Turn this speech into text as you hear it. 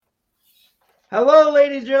Hello,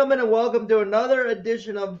 ladies and gentlemen, and welcome to another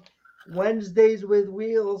edition of Wednesdays with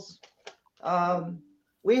Wheels. Um,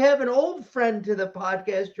 we have an old friend to the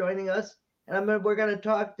podcast joining us, and we're going to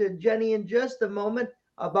talk to Jenny in just a moment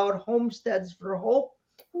about Homesteads for Hope.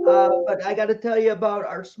 But I got to tell you about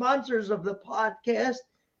our sponsors of the podcast.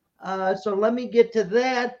 So let me get to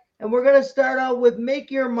that. And we're going to start out with Make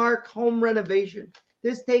Your Mark Home Renovation.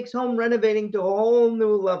 This takes home renovating to a whole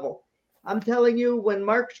new level. I'm telling you, when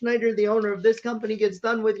Mark Schneider, the owner of this company, gets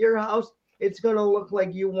done with your house, it's going to look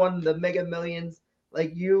like you won the Mega Millions,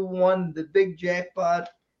 like you won the big jackpot.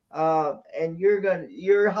 And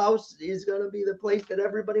your house is going to be the place that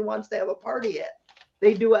everybody wants to have a party at.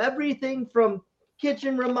 They do everything from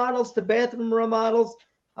kitchen remodels to bathroom remodels,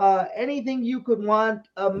 anything you could want.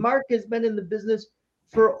 Mark has been in the business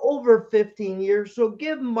for over 15 years. So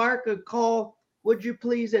give Mark a call, would you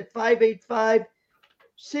please, at 585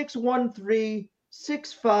 613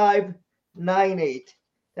 6598.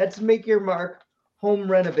 That's Make Your Mark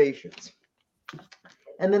Home Renovations.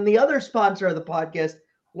 And then the other sponsor of the podcast,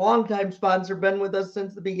 longtime sponsor, been with us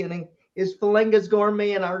since the beginning, is Falenga's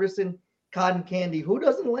Gourmet and Artisan Cotton Candy. Who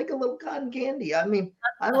doesn't like a little cotton candy? I mean,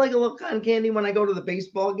 I like a little cotton candy when I go to the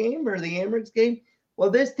baseball game or the Amerks game.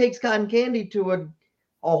 Well, this takes cotton candy to a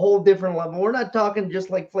whole different level. We're not talking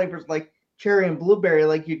just like flavors like cherry and blueberry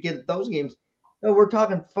like you'd get at those games. No, we're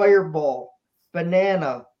talking Fireball,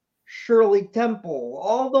 banana, Shirley Temple,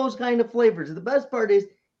 all those kind of flavors. The best part is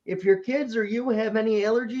if your kids or you have any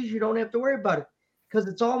allergies, you don't have to worry about it because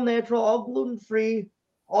it's all natural, all gluten-free,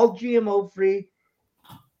 all GMO-free.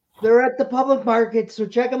 They're at the public market, so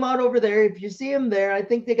check them out over there. If you see them there, I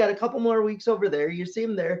think they got a couple more weeks over there. You see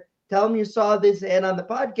them there. Tell them you saw this ad on the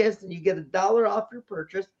podcast and you get $1 off your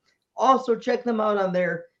purchase. Also, check them out on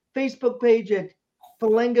their Facebook page at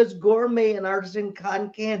Falenga's Gourmet and Artisan Cotton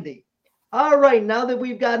Candy. All right, now that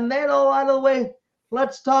we've gotten that all out of the way,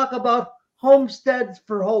 let's talk about Homesteads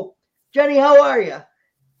for Hope. Jenny, how are you?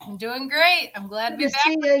 I'm doing great. I'm glad to be back.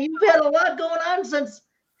 You've had a lot going on since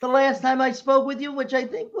the last time I spoke with you, which I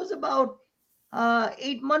think was about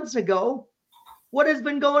 8 months ago. What has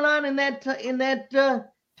been going on in that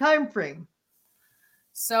time frame?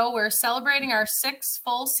 So we're celebrating our 6th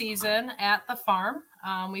full season at the farm.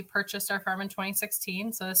 We purchased our farm in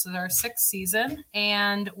 2016, so this is our 6th season,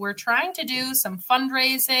 and we're trying to do some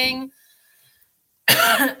fundraising.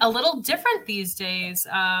 A little different these days.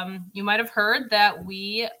 You might have heard that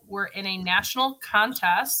we were in a national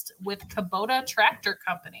contest with Kubota Tractor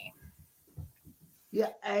Company. Yeah,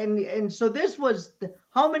 and so this was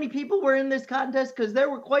how many people were in this contest? Because there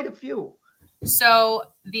were quite a few. So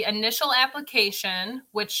the initial application,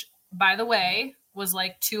 which by the way was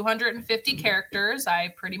like 250 characters,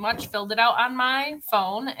 I pretty much filled it out on my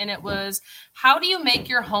phone, and it was, how do you make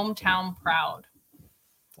your hometown proud?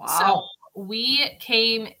 Wow. So we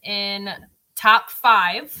came in top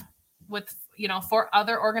 5 with 4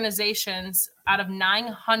 other organizations out of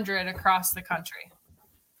 900 across the country.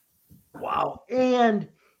 Wow. And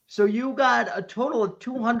so you got a total of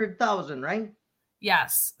 200,000, right?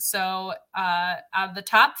 Yes. So out of the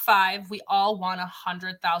top 5, we all won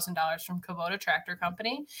 $100,000 from Kubota Tractor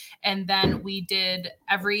Company. And then we did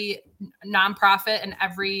every nonprofit and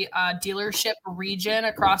every dealership region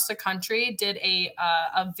across the country did a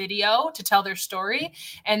video to tell their story.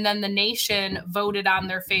 And then the nation voted on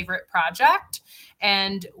their favorite project.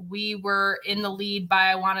 And we were in the lead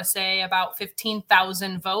by, I want to say, about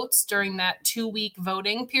 15,000 votes during that 2-week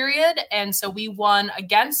voting period. And so we won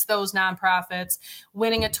against those nonprofits,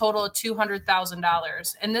 winning a total of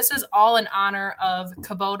 $200,000. And this is all in honor of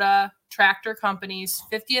Kubota Tractor Company's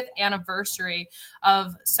 50th anniversary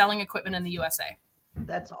of selling equipment in the USA.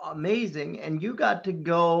 That's amazing. And you got to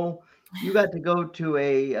go to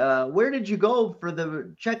a, where did you go for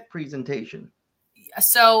the check presentation?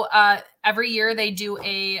 So every year they do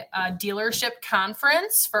a dealership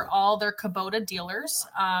conference for all their Kubota dealers.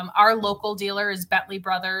 Our local dealer is Bentley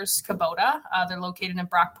Brothers Kubota. They're located in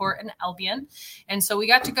Brockport and Albion. And so we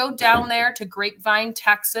got to go down there to Grapevine,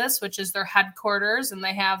 Texas, which is their headquarters. And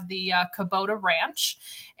they have the Kubota Ranch.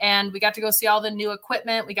 And we got to go see all the new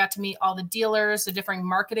equipment. We got to meet all the dealers, the different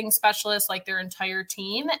marketing specialists, like their entire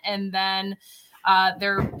team. And then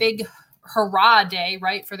their big hurrah day,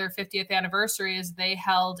 right, for their 50th anniversary is they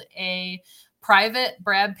held a private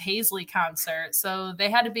Brad Paisley concert. So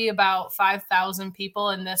they had to be about 5,000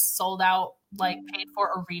 people in this sold out, like paid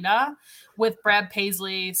for arena with Brad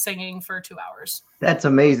Paisley singing for 2 hours. That's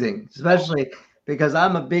amazing, especially because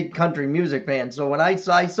I'm a big country music fan. So when I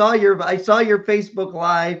saw your Facebook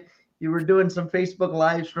Live, you were doing some Facebook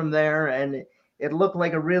Lives from there, and it looked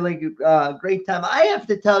like a really great time. I have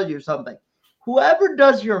to tell you something. whoever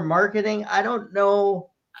does your marketing, I don't know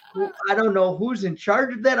who's in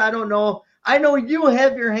charge of that. I don't know. I know you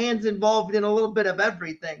have your hands involved in a little bit of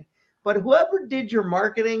everything, but whoever did your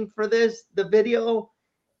marketing for this, the video,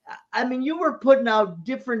 I mean, you were putting out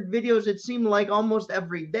different videos. It seemed like almost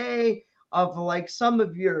every day of like some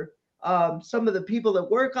of the people that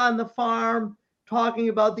work on the farm talking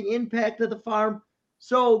about the impact of the farm.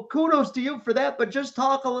 So kudos to you for that. But just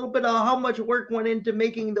talk a little bit of how much work went into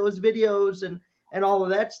making those videos and all of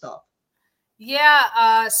that stuff.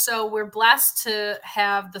 Yeah, so we're blessed to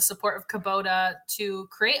have the support of Kubota to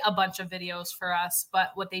create a bunch of videos for us.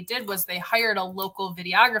 But what they did was they hired a local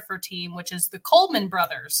videographer team, which is the Coleman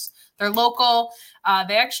brothers. They're local.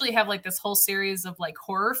 They actually have like this whole series of like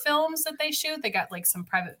horror films that they shoot. They got like some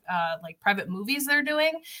private movies they're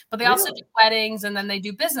doing, but they also do weddings and then they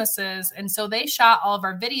do businesses. And so they shot all of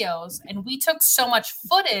our videos, and we took so much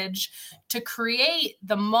footage to create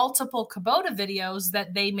the multiple Kubota videos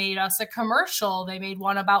that they made us a commercial. They made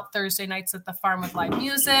one about Thursday nights at the farm with live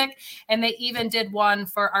music. And they even did one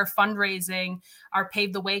for our fundraising, our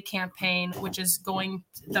Pave the Way campaign, which is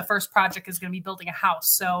the first project is going to be building a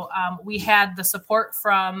house. So we had the support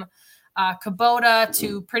from Kubota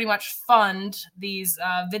to pretty much fund these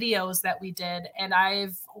videos that we did. And I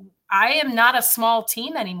am not a small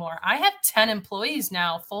team anymore. I have 10 employees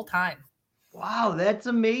now full time. Wow, that's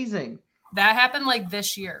amazing. That happened like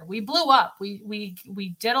this year. We blew up. We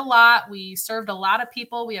did a lot. We served a lot of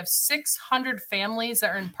people. We have 600 families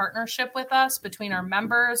that are in partnership with us between our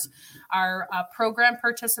members, our program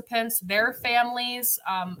participants, their families.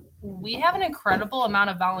 We have an incredible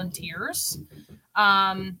amount of volunteers,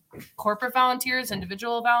 corporate volunteers,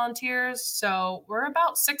 individual volunteers. So we're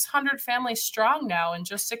about 600 families strong now in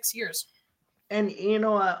just 6 years. And,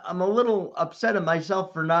 I'm a little upset at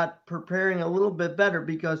myself for not preparing a little bit better,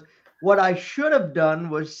 because what I should have done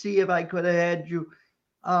was see if I could have had you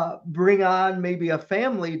bring on maybe a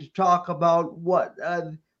family to talk about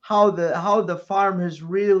how the farm has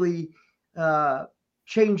really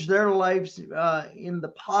changed their lives in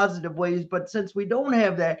the positive ways. But since we don't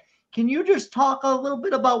have that, can you just talk a little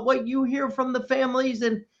bit about what you hear from the families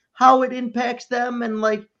and how it impacts them, and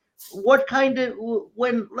like what kind of,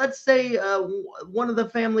 when, let's say one of the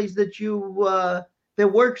families that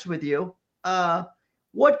that works with you,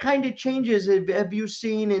 what kind of changes have you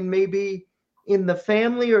seen in maybe in the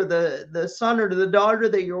family or the son or the daughter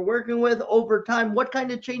that you're working with over time? What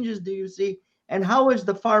kind of changes do you see, and how has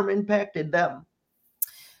the farm impacted them?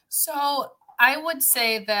 So I would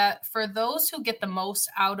say that for those who get the most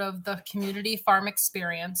out of the community farm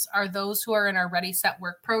experience are those who are in our Ready, Set,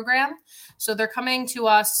 Work program. So they're coming to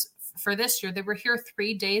us for this year. They were here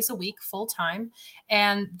 3 days a week full time,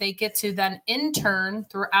 and they get to then intern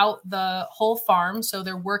throughout the whole farm. So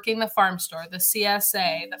they're working the farm store, the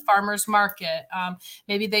CSA, the farmer's market.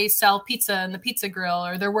 Maybe they sell pizza in the pizza grill,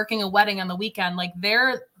 or they're working a wedding on the weekend. Like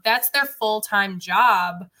that's their full-time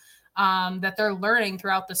job that they're learning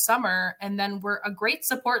throughout the summer. And then we're a great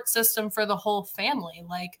support system for the whole family.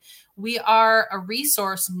 Like, we are a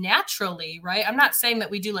resource naturally, right? I'm not saying that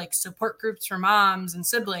we do like support groups for moms and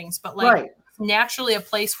siblings, but like naturally a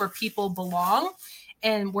place where people belong,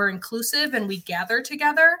 and we're inclusive, and we gather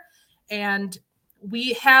together, and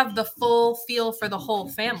we have the full feel for the whole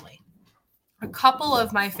family. A couple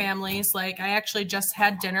of my families, like I actually just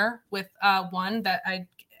had dinner with one that I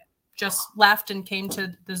just left and came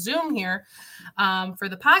to the Zoom here for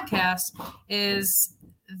the podcast, is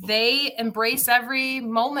they embrace every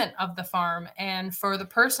moment of the farm. And for the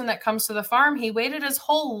person that comes to the farm, he waited his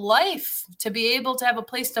whole life to be able to have a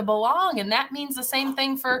place to belong. And that means the same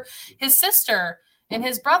thing for his sister and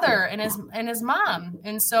his brother and his mom.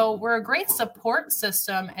 And so we're a great support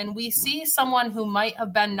system. And we see someone who might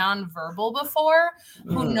have been nonverbal before,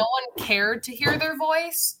 who no one cared to hear their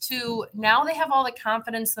voice, to now they have all the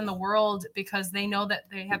confidence in the world because they know that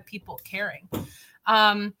they have people caring.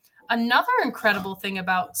 Another incredible thing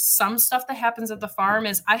about some stuff that happens at the farm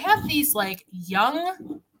is I have these like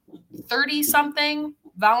young 30-something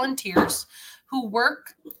volunteers who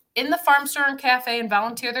work in the farm store and cafe and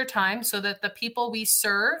volunteer their time so that the people we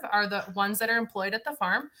serve are the ones that are employed at the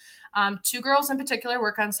farm. 2 girls in particular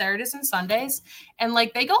work on Saturdays and Sundays, and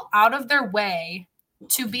like they go out of their way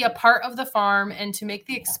to be a part of the farm and to make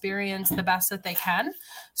the experience the best that they can.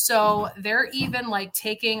 So they're even like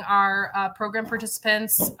taking our program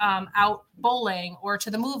participants out bowling or to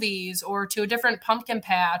the movies or to a different pumpkin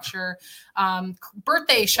patch or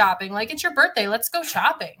birthday shopping. Like, it's your birthday, let's go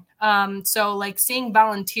shopping. So like seeing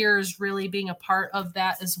volunteers really being a part of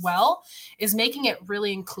that as well is making it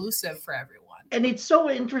really inclusive for everyone. And it's so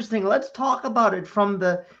interesting. Let's talk about it from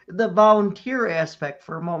the volunteer aspect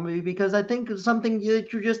for a moment, because I think something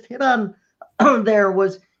that you just hit on there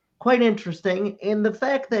was quite interesting. In the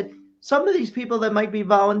fact that some of these people that might be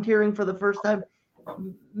volunteering for the first time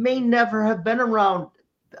may never have been around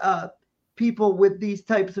people with these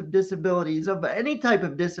types of disabilities, of any type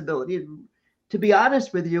of disability, to be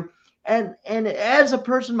honest with you. And as a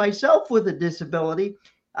person myself with a disability,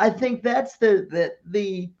 I think that's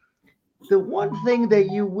the one thing that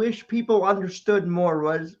you wish people understood more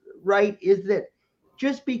was, right, is that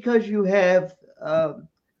just because you have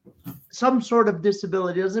some sort of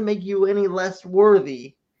disability doesn't make you any less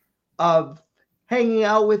worthy of hanging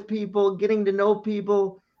out with people, getting to know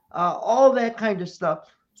people, all that kind of stuff.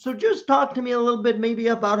 So just talk to me a little bit maybe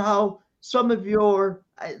about how some of your,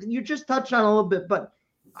 you just touched on a little bit, but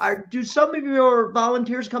do some of your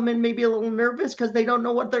volunteers come in maybe a little nervous because they don't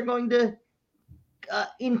know what they're going to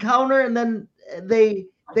encounter, and then they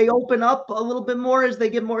open up a little bit more as they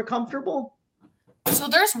get more comfortable? So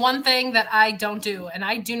there's one thing that I don't do, and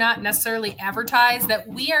I do not necessarily advertise that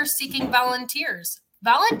we are seeking volunteers.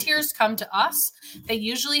 Volunteers come to us. They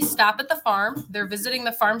usually stop at the farm. They're visiting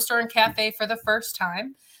the farm store and cafe for the first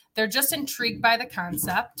time. They're just intrigued by the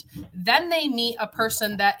concept. Then they meet a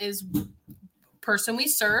person that is person we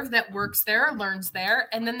serve that works there, learns there,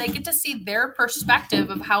 and then they get to see their perspective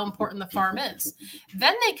of how important the farm is.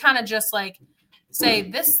 Then they kind of just like say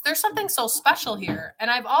there's something so special here. And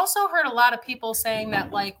I've also heard a lot of people saying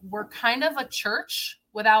that like we're kind of a church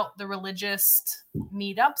without the religious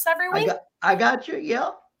meetups every week. I got you. Yeah.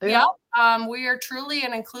 We are truly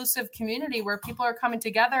an inclusive community where people are coming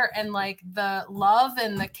together, and like the love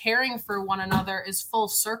and the caring for one another is full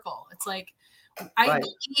circle. It's like, I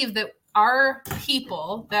believe that our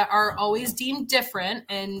people that are always deemed different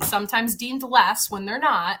and sometimes deemed less when they're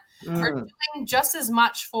not are doing just as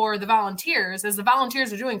much for the volunteers as the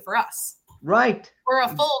volunteers are doing for us. Right. We're a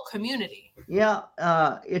full community. Yeah.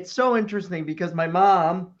 It's so interesting because my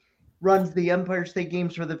mom runs the Empire State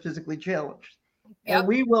Games for the Physically Challenged. Yep. And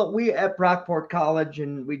we at Brockport College,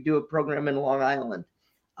 and we do a program in Long Island.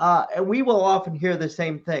 And we will often hear the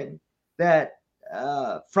same thing that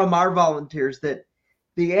from our volunteers, that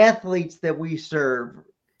the athletes that we serve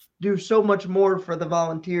do so much more for the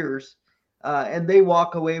volunteers, and they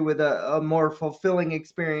walk away with a more fulfilling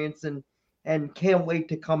experience and can't wait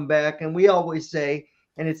to come back. And we always say,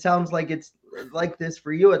 and it sounds like it's like this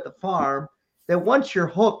for you at the farm, that once you're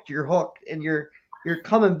hooked, and you're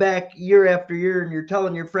coming back year after year, and you're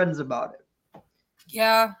telling your friends about it.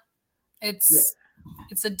 Yeah, it's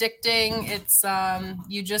addicting. It's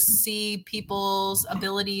you just see people's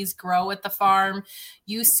abilities grow at the farm.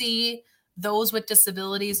 You see those with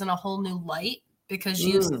disabilities in a whole new light because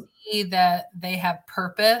you see that they have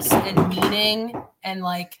purpose and meaning, and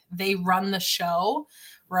like they run the show,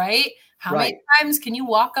 right? How many times can you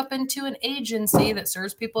walk up into an agency that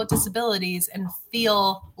serves people with disabilities and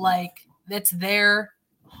feel like it's their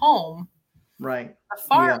home? Right. The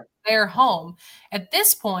farm, their home. At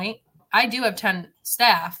this point, I do have 10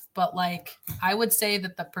 staff, but like I would say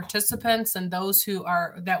that the participants and those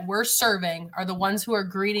that we're serving are the ones who are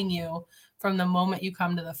greeting you from the moment you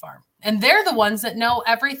come to the farm. And they're the ones that know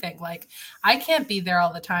everything. Like I can't be there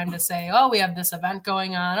all the time to say, oh, we have this event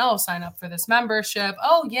going on. Oh, sign up for this membership.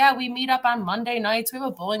 Oh yeah, we meet up on Monday nights. We have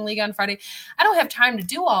a bowling league on Friday. I don't have time to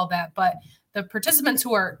do all that, but the participants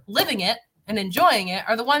who are living it and enjoying it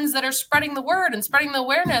are the ones that are spreading the word and spreading the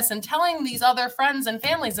awareness and telling these other friends and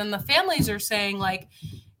families. And the families are saying like,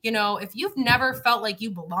 you know, if you've never felt like you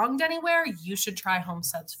belonged anywhere, you should try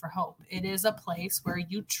Homesteads for Hope. It is a place where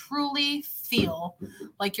you truly feel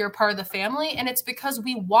like you're a part of the family. And it's because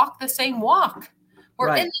we walk the same walk.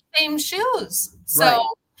 We're in the same shoes. So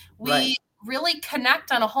we really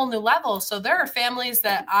connect on a whole new level. So there are families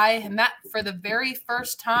that I met for the very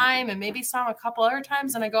first time and maybe saw them a couple other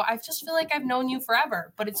times. And I go, I just feel like I've known you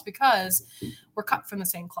forever, but it's because we're cut from the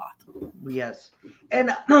same cloth. Yes.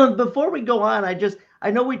 And before we go on, I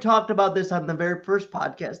know we talked about this on the very first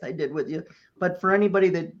podcast I did with you, but for anybody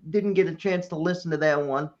that didn't get a chance to listen to that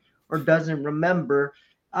one or doesn't remember,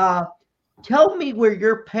 tell me where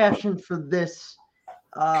your passion for this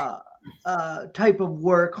type of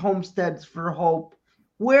work, Homesteads for Hope,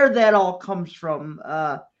 where that all comes from.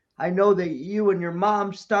 I know that you and your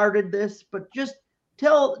mom started this, but just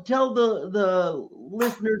tell the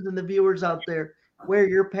listeners and the viewers out there where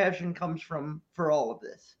your passion comes from for all of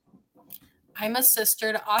this. I'm a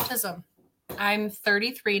sister to autism. I'm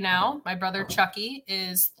 33 now. My brother Chucky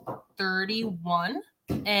is 31,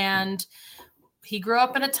 and he grew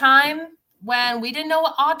up in a time when we didn't know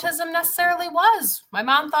what autism necessarily was. My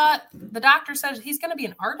mom thought the doctor said he's going to be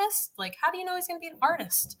an artist. Like, how do you know he's going to be an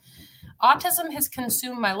artist? Autism has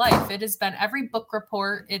consumed my life. It has been every book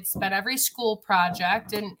report. It's been every school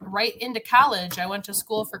project. And right into college, I went to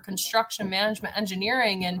school for construction management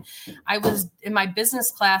engineering. And I was in my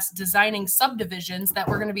business class designing subdivisions that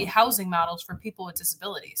were going to be housing models for people with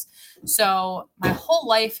disabilities. So my whole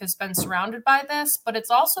life has been surrounded by this, but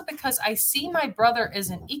it's also because I see my brother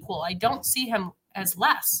as an equal. I don't see him as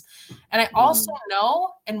less. And I also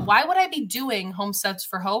know, and why would I be doing Homesteads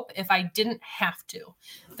for Hope if I didn't have to?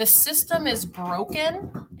 The system is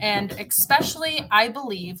broken. And especially, I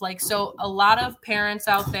believe, like, so a lot of parents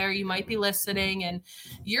out there, you might be listening and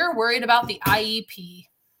you're worried about the IEP.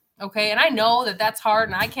 Okay. And I know that that's hard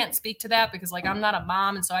and I can't speak to that because like, I'm not a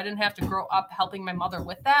mom. And so I didn't have to grow up helping my mother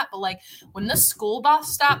with that. But like when the school bus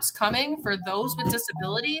stops coming for those with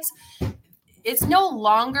disabilities, it's no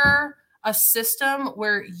longer a system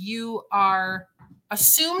where you are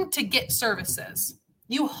assumed to get services.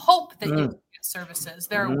 You hope that you get services.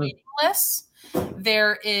 There are waiting lists.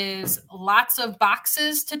 There is lots of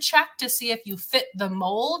boxes to check to see if you fit the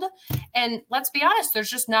mold. And let's be honest,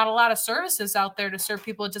 there's just not a lot of services out there to serve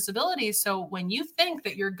people with disabilities. So when you think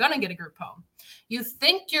that you're going to get a group home, you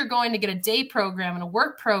think you're going to get a day program and a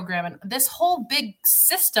work program and this whole big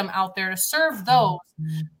system out there to serve those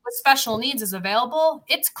with special needs is available,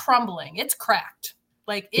 it's crumbling. It's cracked.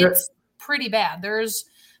 Like it's pretty bad. There's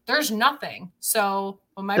nothing. So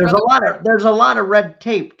when my there's a lot of red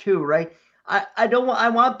tape too, right? I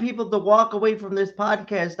want people to walk away from this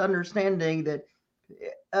podcast understanding that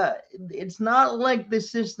it's not like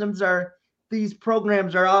these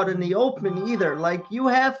programs are out in the open either. Like you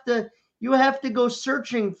have to go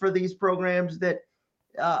searching for these programs that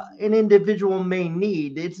an individual may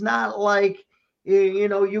need. It's not like,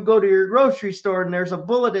 you go to your grocery store and there's a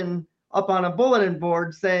bulletin up on a bulletin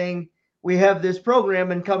board saying we have this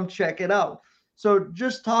program and come check it out. So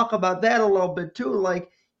just talk about that a little bit too. Like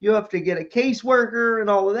you have to get a caseworker and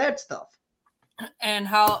all of that stuff. And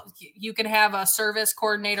how you can have a service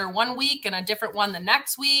coordinator one week and a different one the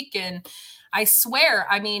next week. And I swear,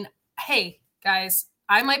 I mean, hey guys,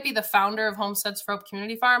 I might be the founder of Homesteads for Hope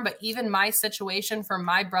Community Farm, but even my situation for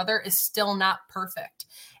my brother is still not perfect.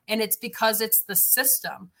 And it's because it's the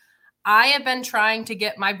system. I have been trying to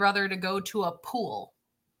get my brother to go to a pool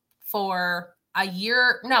for a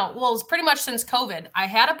year. No, well, it's pretty much since COVID. I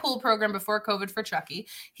had a pool program before COVID for Chucky.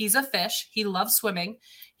 He's a fish. He loves swimming.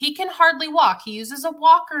 He can hardly walk. He uses a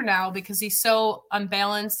walker now because he's so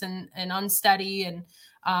unbalanced and unsteady. And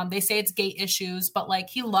they say it's gait issues, but like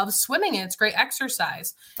he loves swimming and it's great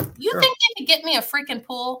exercise. You think they could get me a freaking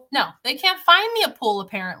pool? No, they can't find me a pool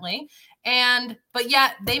apparently. But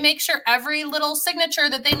yet they make sure every little signature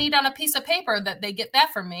that they need on a piece of paper that they get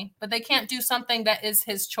that from me, but they can't do something that is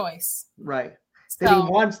his choice. Right. So, that he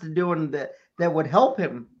wants to do and that would help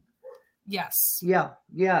him. Yes. Yeah.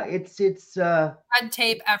 It's red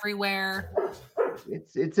tape everywhere.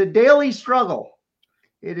 It's a daily struggle.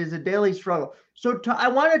 It is a daily struggle. So I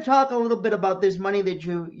want to talk a little bit about this money that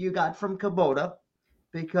you got from Kubota,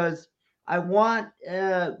 because I want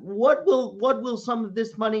what will some of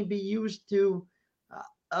this money be used to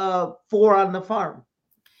for on the farm?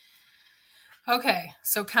 Okay,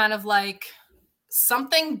 so kind of like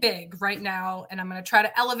something big right now, and I'm going to try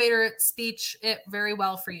to elevator speech it very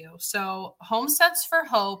well for you. So Homesteads for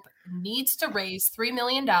Hope needs to raise $3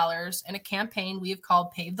 million in a campaign we have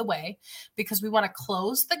called Pave the Way, because we want to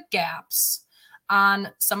close the gaps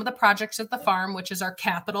on some of the projects at the farm, which is our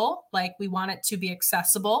capital. Like we want it to be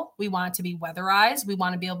accessible. We want it to be weatherized. We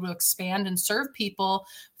want to be able to expand and serve people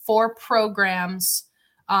for programs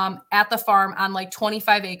at the farm on like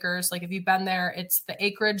 25 acres. Like if you've been there, it's the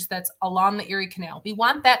acreage that's along the Erie Canal. We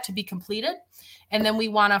want that to be completed. And then we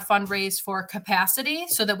want to fundraise for capacity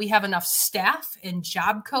so that we have enough staff and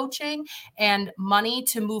job coaching and money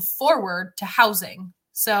to move forward to housing.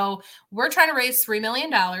 So we're trying to raise $3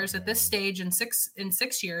 million at this stage in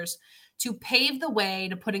six years to pave the way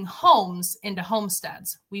to putting homes into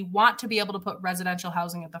homesteads. We want to be able to put residential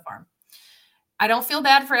housing at the farm. I don't feel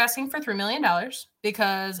bad for asking for $3 million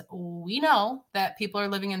because we know that people are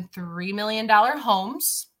living in $3 million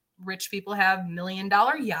homes. Rich people have $1 million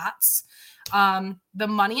yachts. The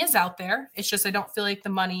money is out there. It's just I don't feel like the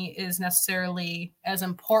money is necessarily as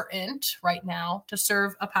important right now to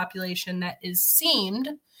serve a population that is seemed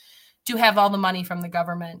to have all the money from the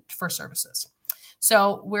government for services.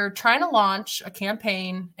 So we're trying to launch a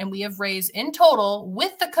campaign, and we have raised in total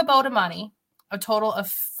with the Kubota money a total of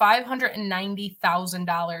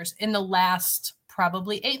 $590,000 in the last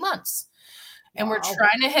probably 8 months. and we're Wow.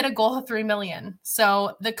 trying to hit a goal of 3 million.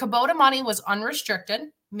 So the Kubota money was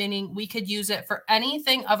unrestricted, meaning we could use it for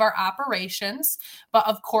anything of our operations. But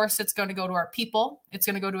of course, it's going to go to our people. It's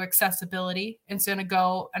going to go to accessibility. It's going to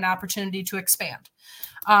go an opportunity to expand.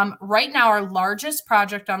 Right now, our largest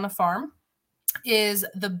project on the farm is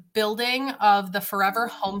the building of the Forever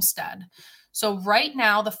Homestead. So right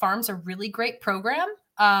now, the farm's a really great program,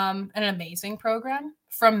 an amazing program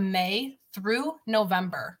from May through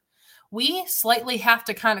November. We slightly have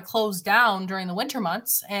to kind of close down during the winter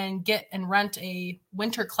months and get and rent a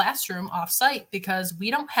winter classroom off-site because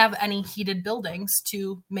we don't have any heated buildings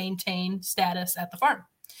to maintain status at the farm.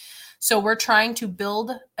 So we're trying to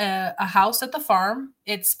build a house at the farm.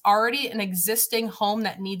 It's already an existing home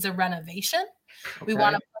that needs a renovation. Okay. We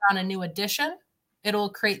want to put on a new addition. It'll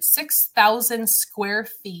create 6,000 square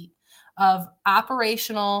feet of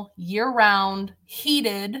operational year-round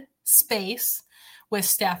heated space with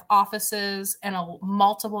staff offices and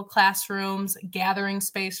multiple classrooms, gathering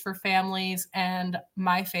space for families, and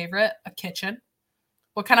my favorite, a kitchen.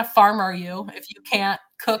 What kind of farm are you if you can't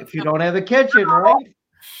cook? If you don't have a kitchen, right?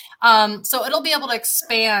 So it'll be able to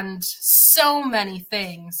expand so many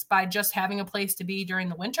things by just having a place to be during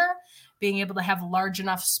the winter, being able to have large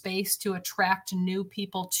enough space to attract new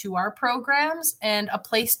people to our programs, and a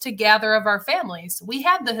place to gather of our families. We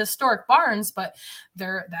had the historic barns, but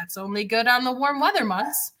that's only good on the warm weather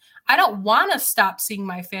months. I don't want to stop seeing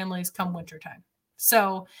my families come wintertime.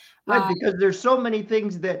 So, right, because there's so many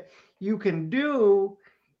things that you can do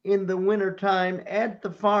in the wintertime at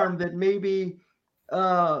the farm that maybe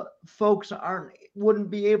folks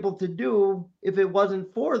wouldn't be able to do if it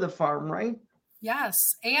wasn't for the farm, right?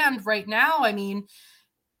 Yes. And right now, I mean,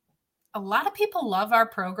 a lot of people love our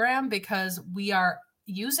program because we are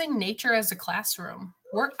using nature as a classroom.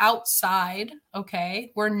 We're outside,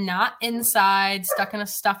 okay? We're not inside, stuck in a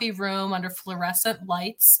stuffy room under fluorescent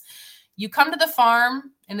lights. You come to the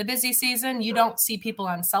farm in the busy season, you don't see people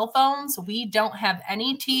on cell phones. We don't have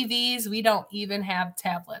any TVs. We don't even have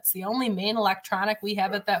tablets. The only main electronic we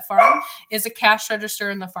have at that farm is a cash register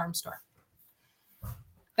in the farm store.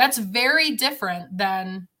 That's very different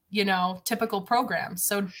than, typical programs.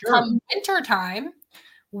 So come winter time,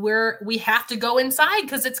 we have to go inside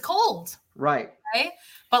because it's cold. Right.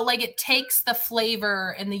 But it takes the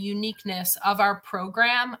flavor and the uniqueness of our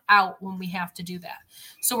program out when we have to do that.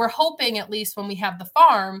 So we're hoping, at least when we have the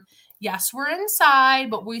farm, yes, we're inside,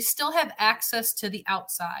 but we still have access to the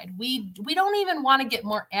outside. We don't even want to get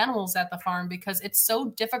more animals at the farm because it's so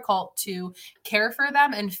difficult to care for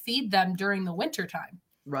them and feed them during the winter time.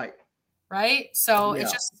 Right. So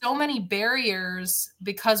It's just so many barriers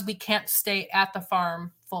because we can't stay at the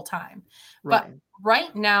farm full time. Right. But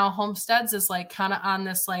right now, Homesteads is kind of on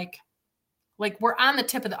this, we're on the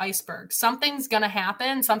tip of the iceberg. Something's going to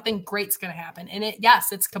happen. Something great's going to happen. And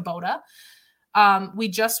it's Kubota. We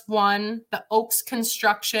just won the Oaks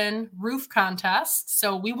Construction Roof Contest.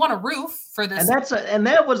 So we won a roof for this. And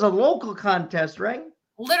that was a local contest, right?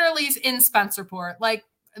 Literally in Spencerport.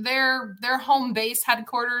 Their home base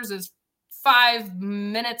headquarters is 5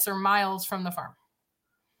 minutes or miles from the farm.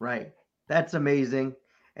 Right. That's amazing.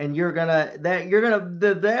 And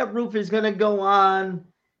that roof is gonna go on.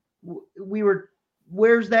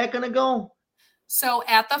 Where's that gonna go? So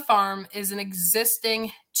at the farm is an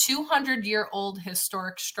existing 200-year-old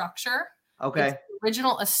historic structure. Okay. It's the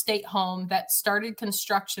original estate home that started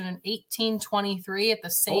construction in 1823 at the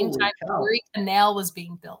same time the Erie Canal was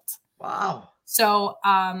being built. Wow. So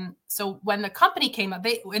when the company came up,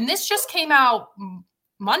 and this just came out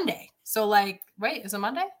Monday. So wait, is it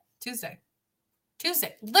Monday? Tuesday.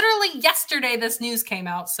 Literally yesterday, this news came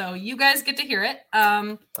out. So you guys get to hear it.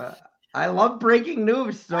 I love breaking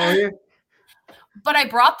news. So But I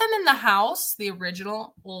brought them in the house, the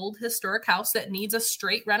original old historic house that needs a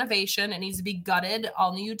straight renovation. It needs to be gutted,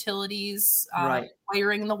 all new utilities,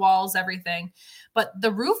 wiring in the walls, everything. But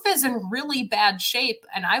the roof is in really bad shape.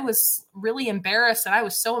 And I was really embarrassed. And I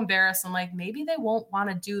was so embarrassed. I'm like, maybe they won't want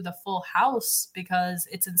to do the full house because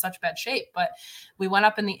it's in such bad shape. But we went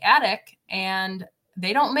up in the attic and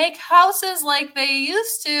they don't make houses like they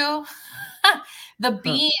used to. The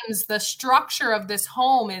beams, the structure of this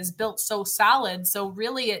home is built so solid. So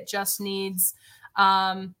really it just needs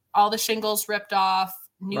all the shingles ripped off,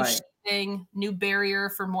 new sheathing, new barrier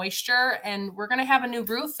for moisture. And we're going to have a new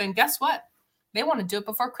roof. And guess what? They want to do it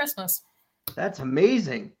before Christmas. That's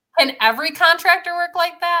amazing. Can every contractor work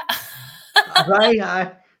like that?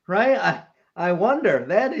 I wonder.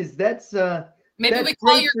 That's maybe we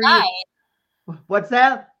call your guy. What's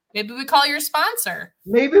that? Maybe we call your sponsor.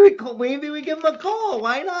 Maybe we give them a call.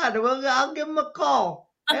 Why not? I'll give them a call.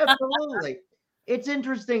 Absolutely. It's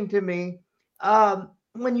interesting to me.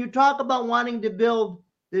 when you talk about wanting to build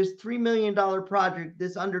this $3 million project,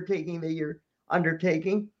 this undertaking that you're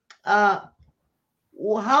undertaking, how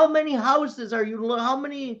many houses are you, how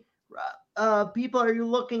many people are you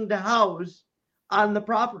looking to house on the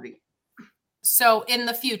property? So in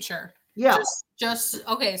the future, Yeah. just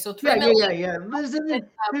okay. So Yeah, 3 million. yeah.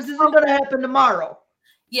 This isn't going to happen tomorrow.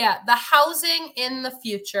 Yeah, the housing in the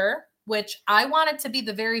future, which I want it to be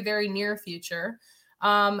the very, very near future,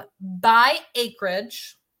 by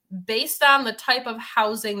acreage, based on the type of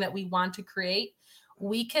housing that we want to create,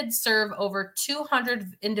 we could serve over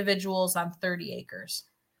 200 individuals on 30 acres.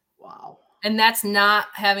 Wow. And that's not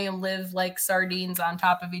having them live like sardines on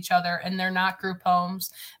top of each other. And they're not group homes.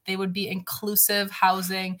 They would be inclusive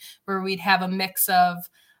housing where we'd have a mix of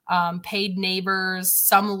paid neighbors,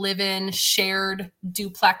 some live in shared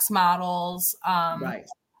duplex models, Right.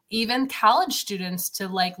 even college students to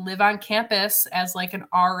like live on campus as like an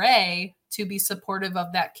RA to be supportive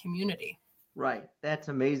of that community. Right. That's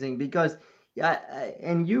amazing because, yeah,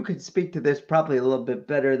 and you could speak to this probably a little bit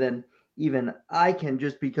better than even I can,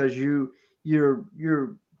 just because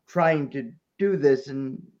you're trying to do this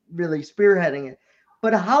and really spearheading it.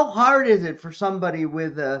 But how hard is it for somebody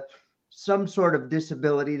with some sort of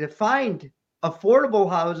disability to find affordable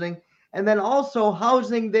housing, and then also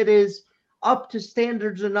housing that is up to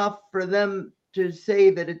standards enough for them to say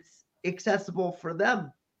that it's accessible for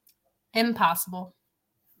them? Impossible.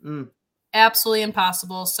 Mm. Absolutely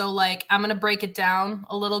impossible. So like, I'm going to break it down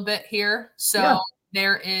a little bit here. So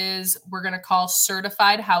we're going to call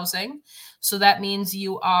certified housing. So that means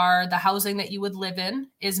the housing that you would live in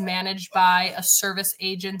is managed by a service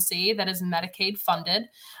agency that is Medicaid funded.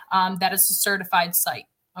 That is a certified site.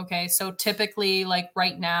 Okay. So typically like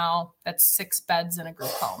right now, that's 6 beds in a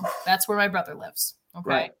group home. That's where my brother lives. Okay.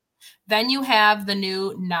 Right. Then you have the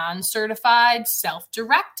new non-certified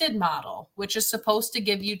self-directed model, which is supposed to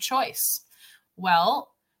give you choice.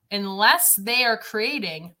 Well, unless they are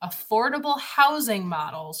creating affordable housing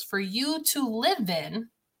models for you to live in,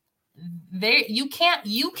 you can't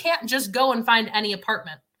just go and find any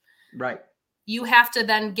apartment. Right. You have to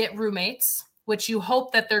then get roommates, which you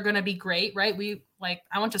hope that they're going to be great, right?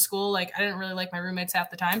 I went to school, I didn't really like my roommates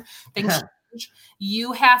half the time. Things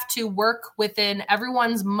you have to work within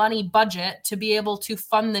everyone's money budget to be able to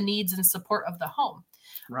fund the needs and support of the home.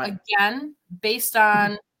 Right. Again, based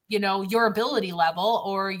on, your ability level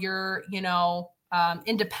or your,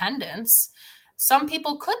 independence. Some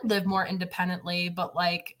people could live more independently, but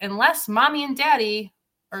unless mommy and daddy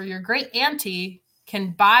or your great auntie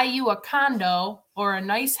can buy you a condo or a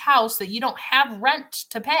nice house that you don't have rent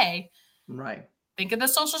to pay. Right. Think of the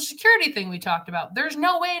Social Security thing we talked about. There's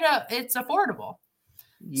no way it's affordable.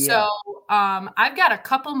 Yeah. So I've got a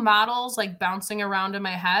couple models bouncing around in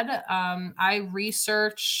my head. I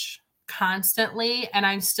research constantly, and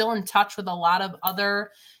I'm still in touch with a lot of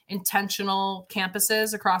other intentional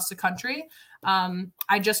campuses across the country.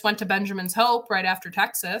 I just went to Benjamin's Hope right after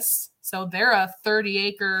Texas. So they're a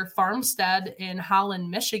 30-acre farmstead in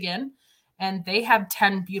Holland, Michigan. And they have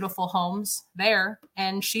 10 beautiful homes there.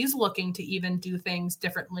 And she's looking to even do things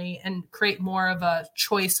differently and create more of a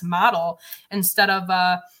choice model instead of,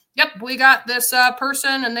 yep, we got this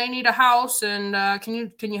person and they need a house. And can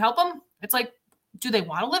you help them? It's like, do they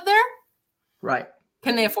want to live there? Right.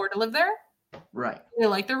 Can they afford to live there? Right. Do they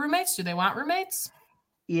like their roommates? Do they want roommates?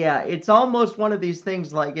 Yeah. It's almost one of these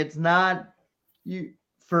things, it's not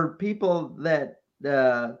for people that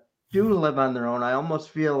do live on their own. I almost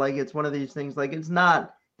feel like it's one of these things, it's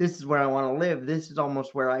not, this is where I want to live. This is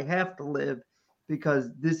almost where I have to live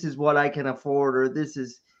because this is what I can afford, or this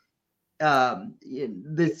is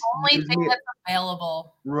this only thing that's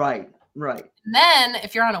available. Right. Right. And then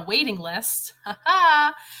if you're on a waiting list,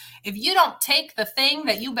 if you don't take the thing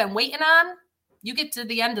that you've been waiting on, you get to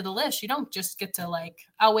the end of the list. You don't just get to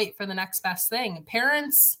I'll wait for the next best thing.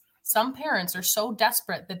 Some parents are so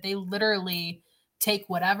desperate that they literally take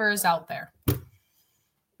whatever is out there.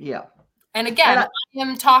 Yeah. And again, I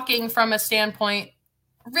am talking from a standpoint,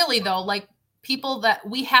 really though, people that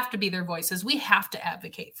we have to be their voices. We have to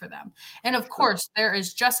advocate for them. And of course, there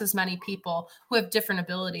is just as many people who have different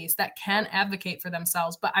abilities that can advocate for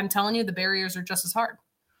themselves. But I'm telling you, the barriers are just as hard.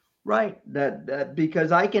 Right. That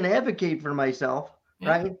because I can advocate for myself,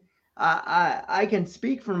 right? I can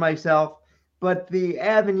speak for myself, but the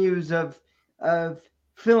avenues of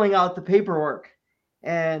filling out the paperwork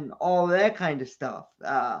and all that kind of stuff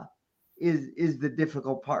is the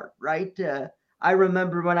difficult part, right? I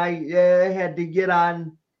remember when I had to get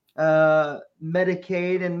on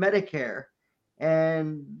Medicaid and Medicare,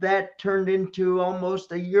 and that turned into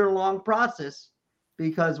almost a year-long process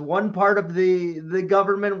because one part of the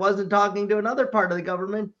government wasn't talking to another part of the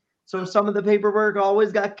government. So some of the paperwork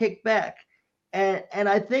always got kicked back. And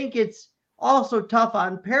I think it's also tough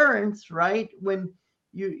on parents, right? When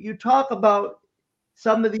you talk about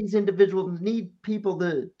some of these individuals need people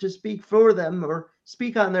to speak for them or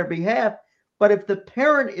speak on their behalf. But if the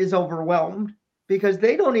parent is overwhelmed because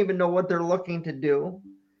they don't even know what they're looking to do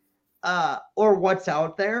or what's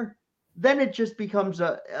out there, then it just becomes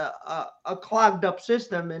a clogged up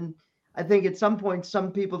system. And I think at some point,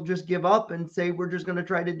 some people just give up and say, we're just going to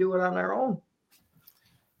try to do it on our own.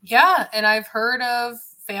 Yeah. And I've heard of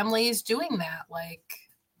families doing that. Like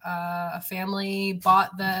a family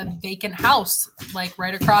bought the vacant house, like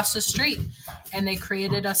right across the street, and they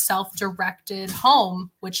created a self-directed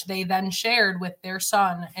home, which they then shared with their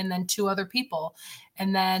son and then 2 other people.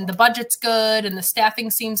 And then the budget's good and the staffing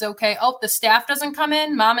seems okay. Oh, the staff doesn't come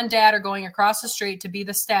in. Mom and dad are going across the street to be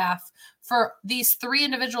the staff for these 3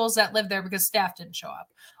 individuals that live there because staff didn't show up.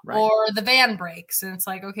 Right. Or the van breaks and it's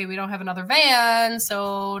like, okay, we don't have another van.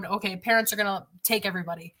 So, okay, parents are going to take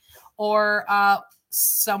everybody. Or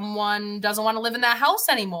someone doesn't want to live in that house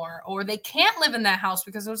anymore, or they can't live in that house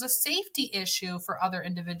because there was a safety issue for other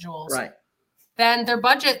individuals. Right. Then their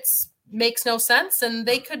budgets makes no sense. And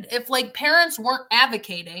they could, if like parents weren't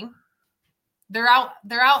advocating, they're out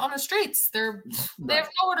on the streets. They have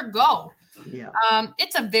nowhere to go. Yeah.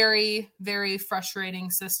 It's a very, very frustrating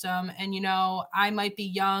system. And, you know, I might be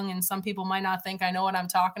young and some people might not think I know what I'm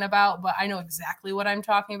talking about, but I know exactly what I'm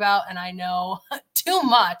talking about. And I know too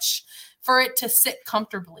much for it to sit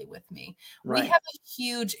comfortably with me. Right. We have a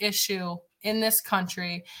huge issue in this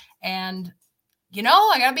country. And, you know,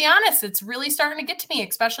 I gotta be honest, it's really starting to get to me,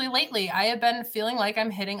 especially lately. I have been feeling like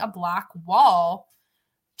I'm hitting a block wall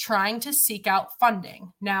trying to seek out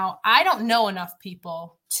funding. Now, I don't know enough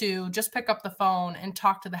people to just pick up the phone and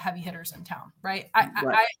talk to the heavy hitters in town, right?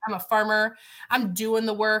 I'm a farmer. I'm doing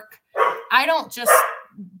the work. I don't just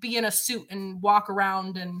be in a suit and walk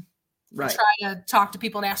around and try to talk to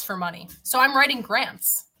people and ask for money. So I'm writing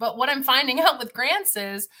grants. But what I'm finding out with grants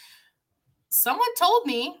is someone told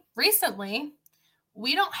me recently,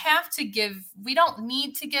 we don't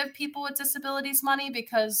need to give people with disabilities money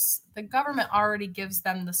because the government already gives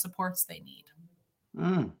them the supports they need.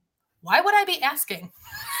 Why would I be asking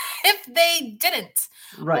if they didn't?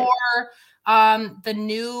 Right. Or the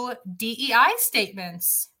new DEI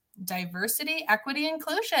statements, diversity, equity,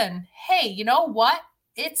 inclusion. Hey, you know what?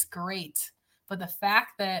 It's great. But the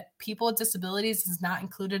fact that people with disabilities is not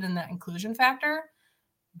included in that inclusion factor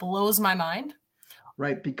blows my mind.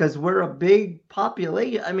 Right, because we're a big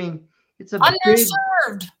population. I mean, it's a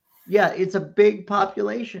underserved. It's a big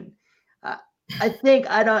population. I think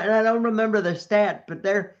I don't remember the stat, but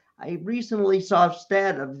I recently saw a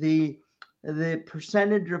stat of the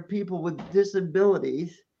percentage of people with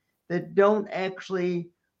disabilities that don't actually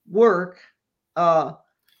work a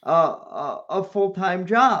full-time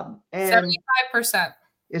job. And 75%.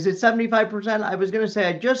 Is it 75%? I was going to say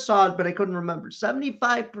I just saw it, but I couldn't remember.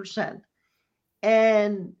 75%.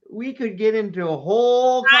 And we could get into a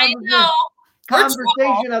whole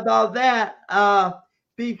conversation about that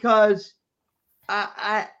because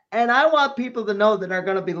I want people to know that are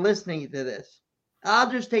going to be listening to this. I'll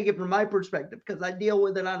just take it from my perspective because I deal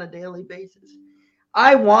with it on a daily basis.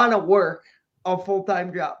 I want to work a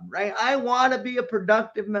full-time job, right? I want to be a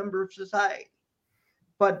productive member of society.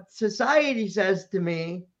 But society says to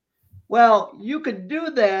me, well, you could do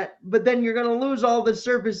that, but then you're going to lose all the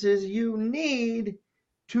services you need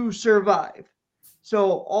to survive.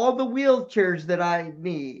 So all the wheelchairs that I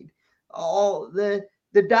need, all the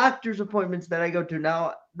doctor's appointments that I go to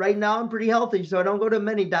now, right now I'm pretty healthy, so I don't go to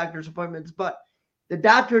many doctor's appointments, but the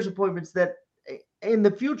doctor's appointments that in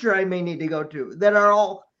the future I may need to go to that are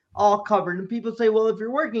all covered. And people say, well, if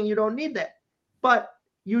you're working, you don't need that. But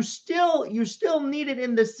you still need it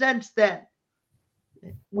in the sense that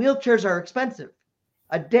wheelchairs are expensive.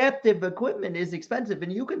 Adaptive equipment is expensive,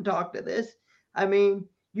 and you can talk to this. I mean,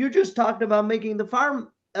 you just talked about making the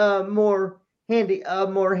farm more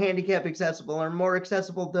handicap accessible or more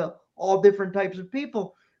accessible to all different types of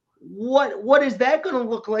people. What is that going to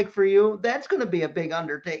look like for you? That's going to be a big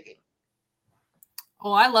undertaking.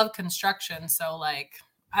 Well, I love construction, so like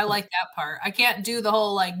I like that part. I can't do the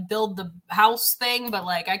whole like build the house thing, but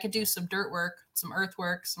like I could do some dirt work, some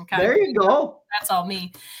earthwork, some kind there you go. That's all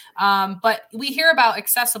me. But we hear about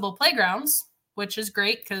accessible playgrounds, which is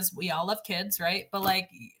great because we all love kids, right? But like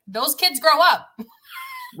those kids grow up.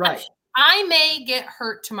 Right. I may get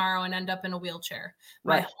hurt tomorrow and end up in a wheelchair.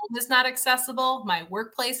 My home is not accessible. My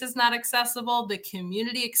workplace is not accessible. The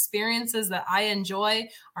community experiences that I enjoy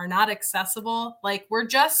are not accessible. Like we're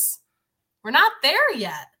just We're not there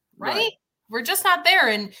yet, right? We're just not there.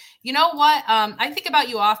 And you know what? I think about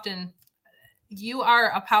you often. You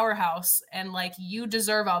are a powerhouse, and like you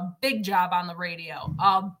deserve a big job on the radio,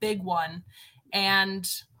 a big one. And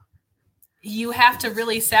you have to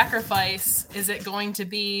really sacrifice. Is it going to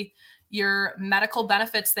be your medical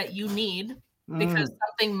benefits that you need because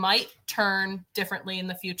something might turn differently in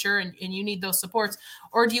the future and you need those supports?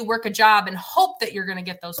 Or do you work a job and hope that you're going to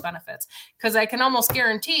get those benefits? Because I can almost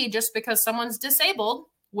guarantee just because someone's disabled,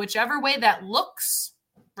 whichever way that looks,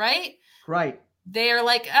 right? They're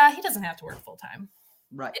like, he doesn't have to work full time.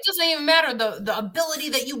 Right. It doesn't even matter the ability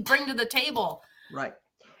that you bring to the table. Right.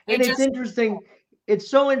 And it's interesting. It's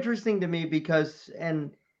so interesting to me because,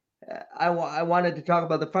 and I wanted to talk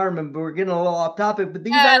about the farm, but we're getting a little off topic. But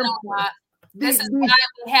these are this is why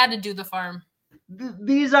we had to do the farm.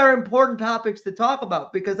 These are important topics to talk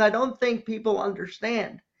about because I don't think people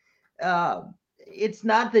understand. It's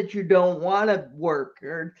not that you don't want to work,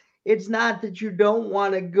 or it's not that you don't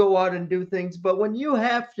want to go out and do things, but when you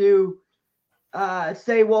have to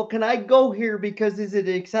say, well, can I go here because is it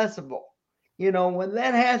accessible? You know, when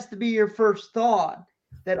that has to be your first thought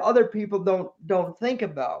that other people don't think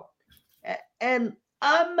about. And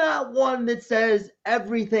I'm not one that says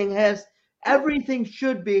everything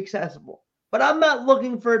should be accessible, but I'm not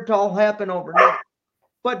looking for it to all happen overnight.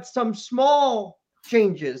 But some small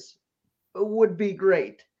changes would be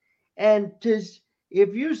great. And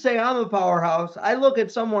if you say I'm a powerhouse, I look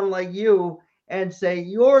at someone like you and say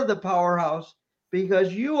you're the powerhouse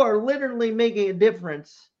because you are literally making a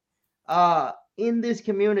difference in this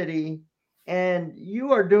community, and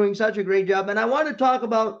you are doing such a great job. And I want to talk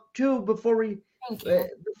about too before we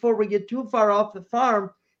get too far off the farm.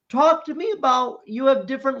 Talk to me about, you have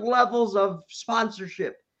different levels of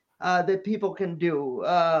sponsorship that people can do,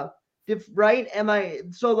 right?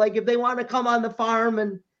 So like if they want to come on the farm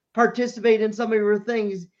and participate in some of your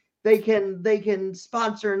things, they can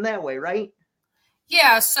sponsor in that way, right?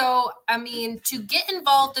 Yeah. So, I mean, to get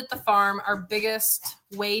involved at the farm, our biggest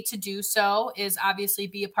way to do so is obviously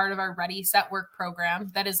be a part of our Ready, Set, Work program.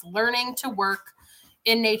 That is learning to work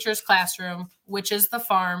in nature's classroom, which is the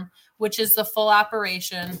farm, which is the full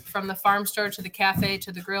operation from the farm store to the cafe,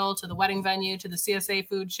 to the grill, to the wedding venue, to the CSA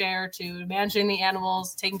food share, to managing the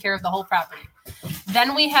animals, taking care of the whole property.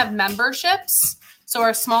 Then we have memberships. So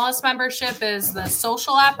our smallest membership is the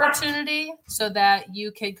social opportunity, so that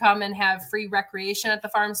you can come and have free recreation at the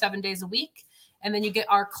farm 7 days a week. And then you get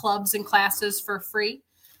our clubs and classes for free.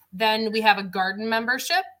 Then we have a garden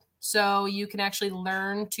membership. So you can actually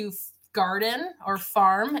learn to garden or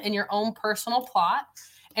farm in your own personal plot.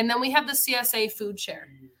 And then we have the CSA food share.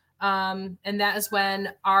 And that is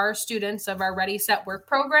when our students of our Ready, Set, Work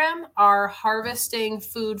program are harvesting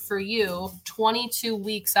food for you 22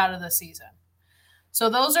 weeks out of the season. So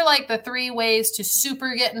those are like the 3 ways to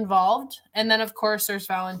super get involved. And then of course there's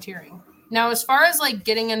volunteering. Now, as far as like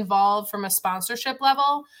getting involved from a sponsorship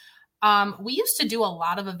level, we used to do a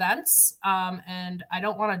lot of events. And I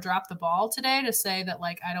don't want to drop the ball today to say that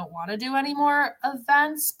like, I don't want to do any more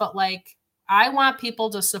events, but like, I want people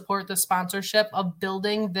to support the sponsorship of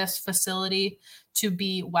building this facility to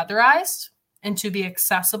be weatherized and to be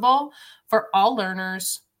accessible for all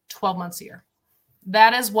learners 12 months a year.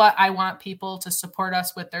 That is what I want people to support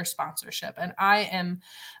us with their sponsorship. And I am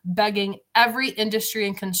begging every industry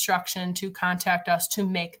in construction to contact us to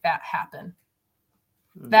make that happen.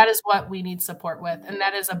 That is what we need support with. And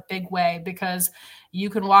that is a big way, because you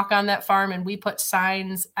can walk on that farm and we put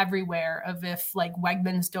signs everywhere of if like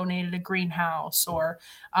Wegmans donated a greenhouse, or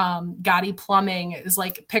Gotti Plumbing is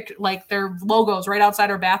like picked like their logos right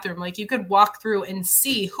outside our bathroom. Like you could walk through and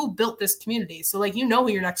see who built this community. So like, you know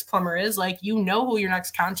who your next plumber is, like, you know who your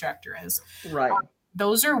next contractor is. Right.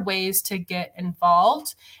 Those are ways to get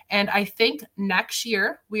involved. And I think next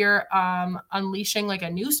year we are unleashing like a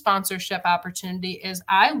new sponsorship opportunity. Is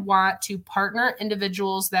I want to partner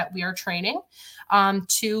individuals that we are training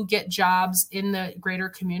to get jobs in the greater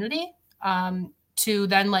community, to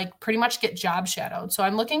then like pretty much get job shadowed. So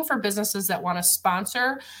I'm looking for businesses that want to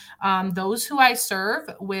sponsor those who I serve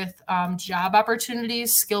with job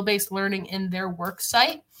opportunities, skill-based learning in their work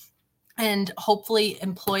site, and hopefully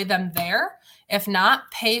employ them there. If not,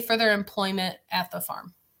 pay for their employment at the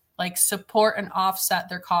farm, like support and offset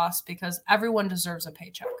their costs, because everyone deserves a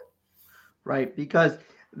paycheck. Right. Because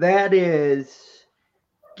that is,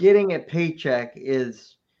 getting a paycheck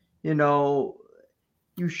is, you know,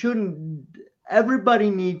 you shouldn't, everybody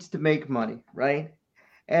needs to make money, right?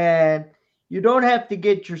 And you don't have to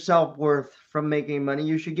get your self-worth from making money.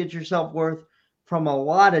 You should get your self-worth from a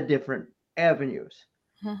lot of different avenues.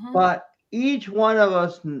 Mm-hmm. But each one of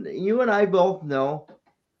us, you and I both know,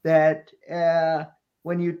 that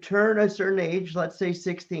when you turn a certain age, let's say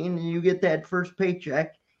 16, and you get that first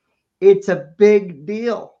paycheck, it's a big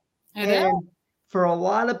deal. It is. And for a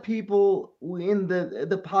lot of people in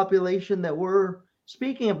the population that we're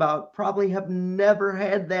speaking about, probably have never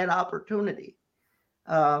had that opportunity.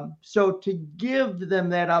 So to give them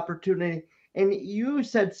that opportunity, and you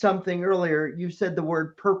said something earlier, you said the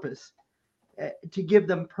word purpose, to give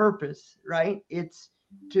them purpose, right? It's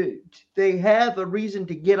they have a reason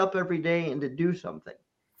to get up every day and to do something.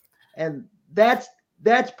 And that's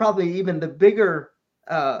probably even the bigger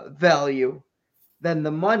value than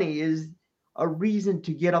the money, is a reason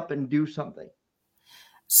to get up and do something.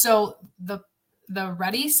 So the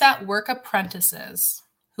Ready, Set, Work apprentices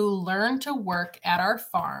who learn to work at our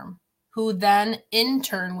farm, who then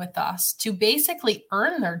intern with us to basically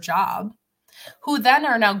earn their job, who then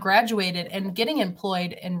are now graduated and getting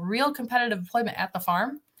employed in real competitive employment at the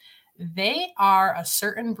farm, they are a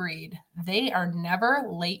certain breed. They are never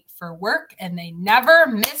late for work and they never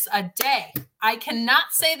miss a day. I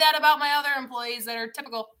cannot say that about my other employees that are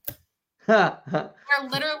typical. They're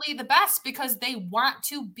literally the best because they want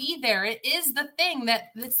to be there. It is the thing the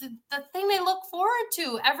thing they look forward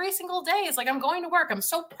to every single day. Is like, I'm going to work. I'm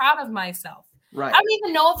so proud of myself. Right. I don't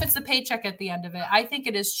even know if it's the paycheck at the end of it. I think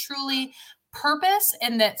it is truly purpose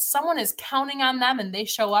and that someone is counting on them and they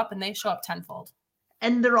show up tenfold.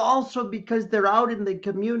 And they're also, because they're out in the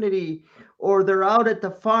community or they're out at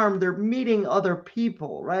the farm, they're meeting other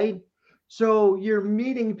people, right? So you're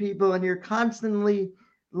meeting people and you're constantly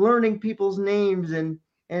learning people's names and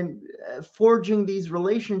forging these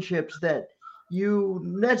relationships that you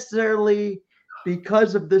necessarily,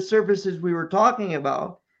 because of the services we were talking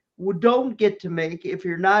about, don't get to make if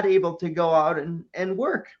you're not able to go out and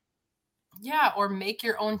work. Yeah, or make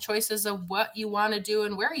your own choices of what you want to do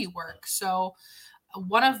and where you work. So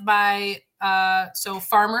one of my,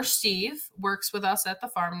 Farmer Steve works with us at the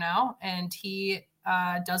farm now, and he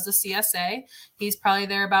does the CSA. He's probably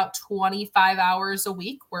there about 25 hours a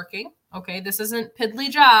week working. Okay, this isn't piddly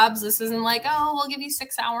jobs. This isn't like, oh, we'll give you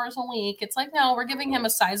 6 hours a week. It's like, no, we're giving him a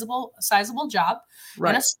sizable job, right,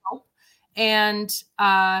 and a scope. And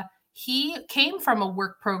he came from a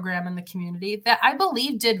work program in the community that I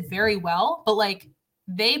believe did very well, but like,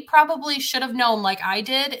 they probably should have known, like I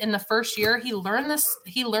did in the first year. He learned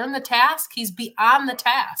the task. He's beyond the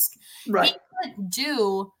task. Right. He couldn't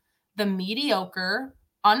do the mediocre,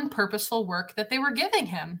 unpurposeful work that they were giving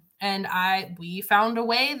him. And we found a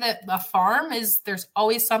way that the farm there's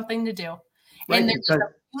always something to do. Right. And there's a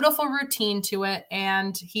beautiful routine to it.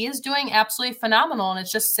 And he is doing absolutely phenomenal. And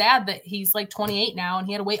it's just sad that he's like 28 now and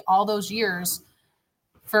he had to wait all those years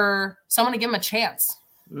for someone to give him a chance.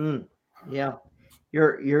 Yeah.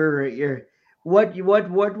 You're what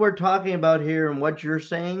we're talking about here and what you're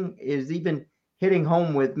saying is even hitting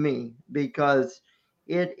home with me, because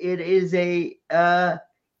it is a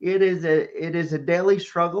daily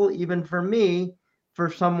struggle, even for me, for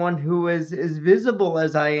someone who is as visible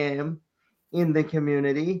as I am in the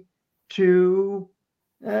community, to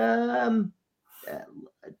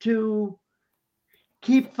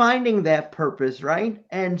keep finding that purpose, right?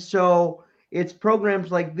 And so it's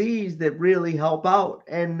programs like these that really help out.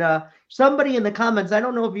 And somebody in the comments, I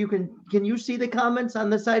don't know if you can you see the comments on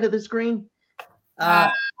the side of the screen?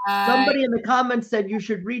 Somebody in the comments said you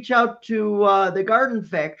should reach out to the Garden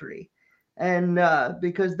Factory, and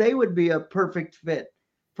because they would be a perfect fit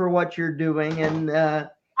for what you're doing. And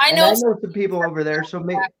I know some people over there, so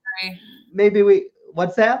maybe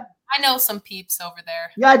what's that? I know some peeps over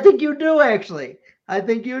there. Yeah, I think you do, actually. I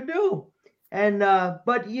think you do. And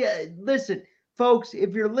but yeah, listen, folks,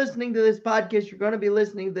 if you're listening to this podcast, you're going to be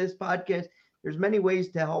listening to this podcast. There's many ways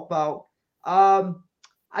to help out.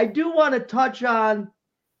 I do want to touch on,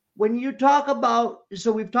 when you talk about,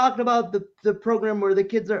 so we've talked about the program where the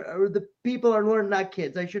kids are, or the people are learning, not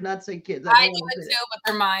kids. I should not say kids. I do it too, but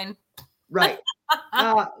they're mine. Right.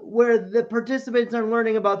 Where the participants are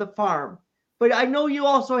learning about the farm. But I know you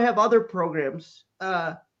also have other programs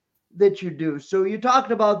that you do. So you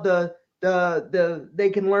talked about they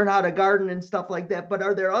can learn how to garden and stuff like that. But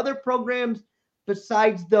are there other programs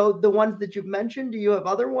besides the ones that you've mentioned? Do you have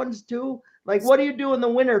other ones too? Like, what do you do in the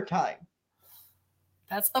winter time?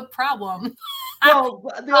 That's the problem. No,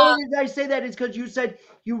 the only reason I say that is because you said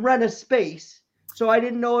you rent a space. So I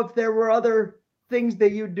didn't know if there were other things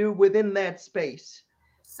that you do within that space.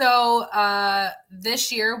 So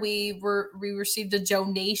this year we received a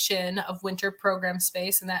donation of winter program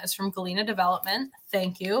space, and that is from Galena Development.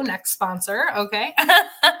 Thank you. Next sponsor. Okay. Get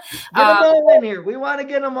them all in here. We want to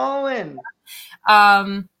get them all in.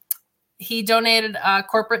 he donated a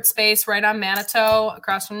corporate space right on Manitou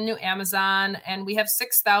across from the new Amazon. And we have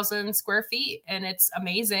 6,000 square feet. And it's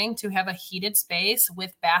amazing to have a heated space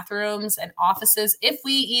with bathrooms and offices if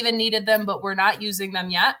we even needed them, but we're not using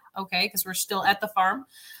them yet. Okay. Because we're still at the farm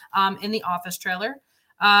in the office trailer.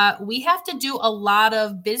 We have to do a lot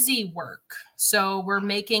of busy work. So we're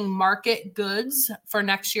making market goods for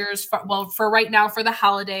next year's, for right now, for the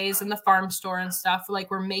holidays and the farm store and stuff.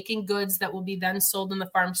 Like we're making goods that will be then sold in the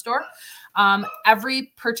farm store.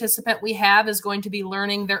 Every participant we have is going to be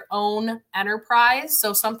learning their own enterprise.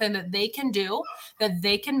 So something that they can do, that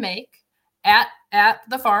they can make at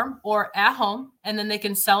the farm or at home, and then they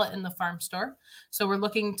can sell it in the farm store. So we're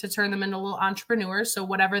looking to turn them into little entrepreneurs. So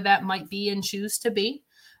whatever that might be and choose to be.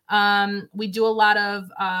 We do a lot of,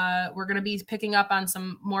 we're going to be picking up on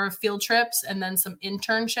some more field trips and then some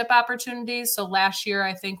internship opportunities. So last year,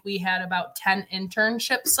 I think we had about 10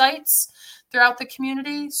 internship sites throughout the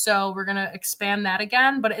community. So we're going to expand that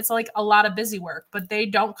again, but it's like a lot of busy work, but they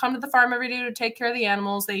don't come to the farm every day to take care of the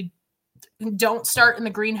animals. They don't start in the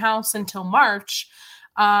greenhouse until March.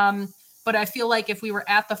 But I feel like if we were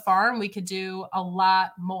at the farm, we could do a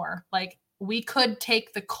lot more. Like we could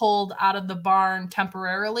take the cold out of the barn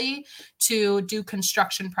temporarily to do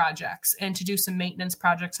construction projects and to do some maintenance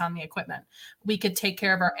projects on the equipment. We could take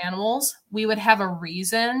care of our animals. We would have a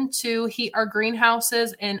reason to heat our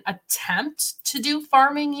greenhouses and attempt to do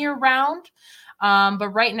farming year round.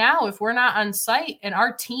 But right now, if we're not on site and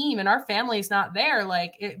our team and our family is not there,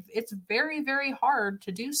 like it's very, very hard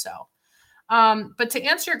to do so. But to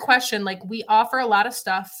answer your question, like we offer a lot of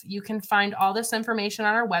stuff. You can find all this information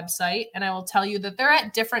on our website, and I will tell you that they're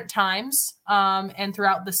at different times and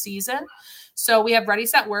throughout the season. So we have Ready,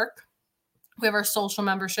 Set, Work. We have our social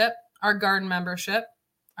membership, our garden membership,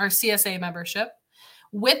 our CSA membership.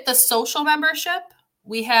 With the social membership,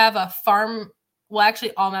 we have a farm. Well,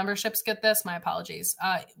 actually, all memberships get this. My apologies.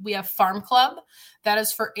 We have Farm Club. That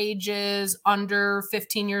is for ages under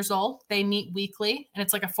 15 years old. They meet weekly, and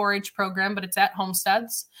it's like a 4-H program, but it's at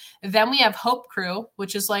homesteads. Then we have Hope Crew,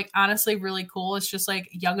 which is like honestly really cool. It's just like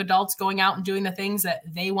young adults going out and doing the things that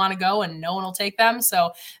they want to go, and no one will take them.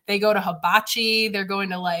 So they go to hibachi. They're going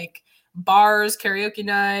to like bars, karaoke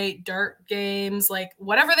night, dart games, like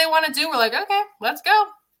whatever they want to do. We're like, okay, let's go.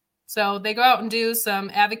 So they go out and do some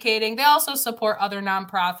advocating. They also support other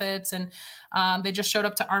nonprofits, and they just showed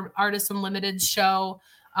up to Artists Unlimited's show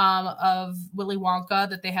of Willy Wonka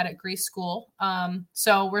that they had at Grease School.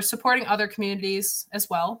 So we're supporting other communities as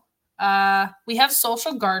well. We have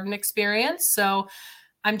Social Garden Experience. So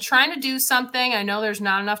I'm trying to do something. I know there's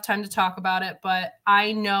not enough time to talk about it, but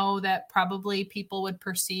I know that probably people would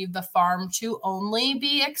perceive the farm to only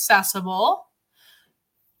be accessible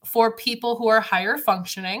for people who are higher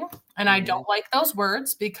functioning. And I don't like those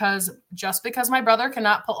words, because just because my brother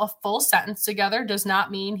cannot put a full sentence together does not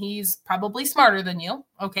mean he's probably smarter than you.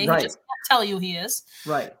 Okay. Right. He just can't tell you he is.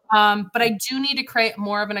 Right. But I do need to create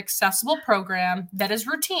more of an accessible program that is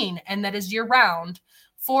routine and that is year round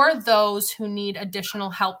for those who need additional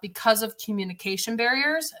help because of communication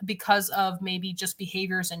barriers, because of maybe just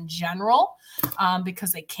behaviors in general,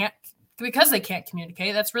 because they can't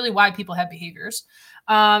communicate. That's really why people have behaviors.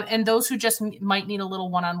 And those who just might need a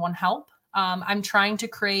little one-on-one help. I'm trying to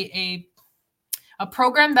create a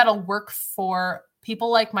program that'll work for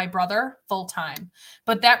people like my brother full-time,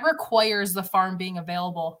 but that requires the farm being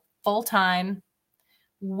available full-time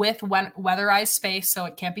with weatherized space. So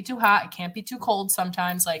it can't be too hot. It can't be too cold.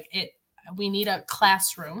 Sometimes we need a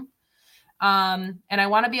classroom. And I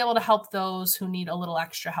want to be able to help those who need a little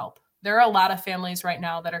extra help. There are a lot of families right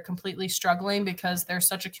now that are completely struggling because there's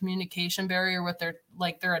such a communication barrier with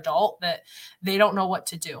their adult that they don't know what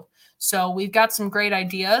to do. So we've got some great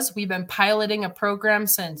ideas. We've been piloting a program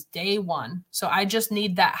since day one. So I just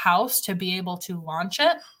need that house to be able to launch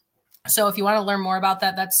it. So if you want to learn more about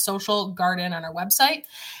that, that's Social Garden on our website.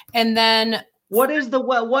 And then what is the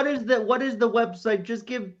website? Just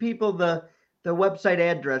give people the website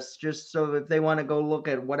address, just so if they want to go look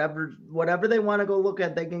at whatever they want to go look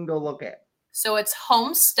at, they can go look at. So it's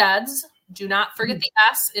Homesteads. Do not forget the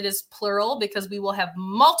S. It is plural because we will have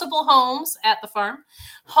multiple homes at the farm.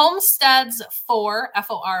 Homesteads for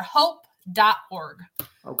FOR hope.org.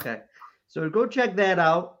 Okay. So go check that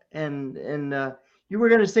out. And you were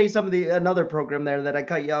going to say another program there that I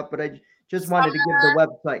cut you off, but I just wanted to give the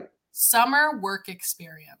website. Summer Work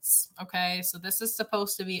Experience. Okay. So this is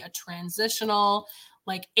supposed to be a transitional,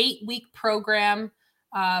 8-week program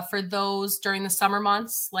for those during the summer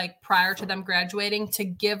months, prior to them graduating, to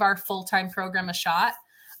give our full-time program a shot.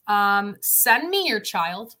 Send me your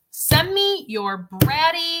child. Send me your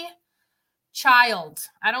bratty child,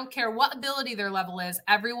 I don't care what ability their level is,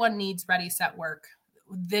 everyone needs ready, set, work.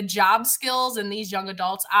 The job skills in these young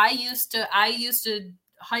adults, I used to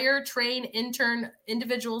hire, train, intern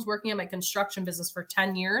individuals working in my construction business for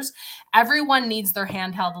 10 years. Everyone needs their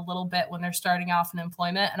hand held a little bit when they're starting off in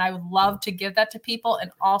employment. And I would love to give that to people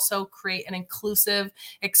and also create an inclusive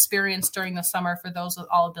experience during the summer for those with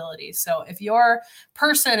all abilities. So if your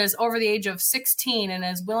person is over the age of 16 and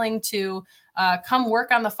is willing to come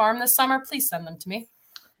work on the farm this summer, please send them to me.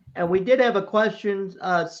 And we did have a question.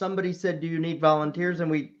 Somebody said, do you need volunteers?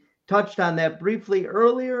 And we touched on that briefly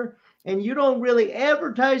earlier. And you don't really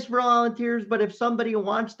advertise for volunteers, but if somebody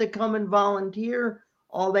wants to come and volunteer,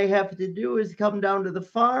 all they have to do is come down to the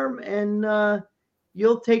farm and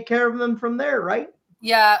you'll take care of them from there, right?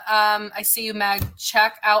 Yeah, I see you, Meg.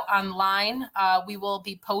 Check out online. We will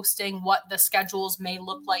be posting what the schedules may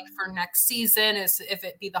look like for next season, if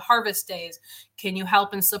it be the harvest days. Can you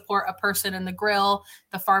help and support a person in the grill,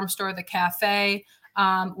 the farm store, the cafe?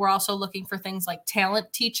 We're also looking for things like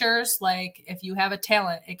talent teachers. Like if you have a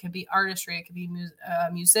talent, it could be artistry, it could be a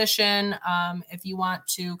musician. If you want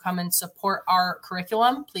to come and support our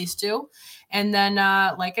curriculum, please do. And then,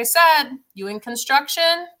 like I said, you in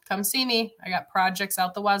construction, come see me. I got projects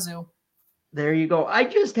out the wazoo. There you go. I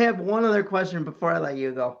just have one other question before I let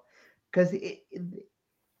you go, because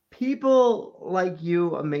people like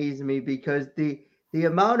you amaze me, because the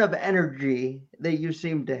amount of energy that you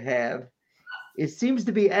seem to have, it seems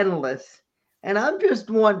to be endless. And I'm just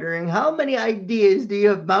wondering, how many ideas do you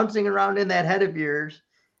have bouncing around in that head of yours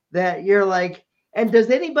that you're like, and does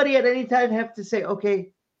anybody at any time have to say,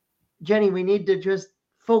 okay, Jenny, we need to just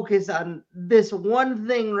focus on this one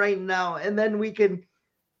thing right now, and then we can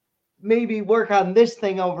maybe work on this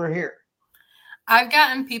thing over here? I've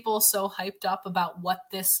gotten people so hyped up about what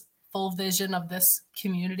this full vision of this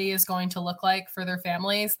community is going to look like for their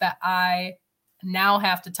families that I now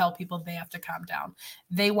have to tell people they have to calm down.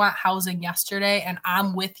 They want housing yesterday, and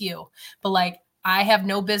I'm with you. But like, I have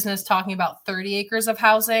no business talking about 30 acres of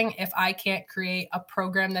housing if I can't create a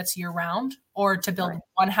program that's year round, or to build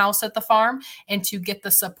one house at the farm and to get the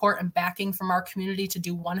support and backing from our community to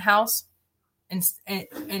do one house and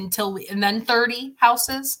then 30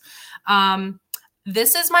 houses.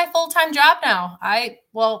 This is my full-time job now.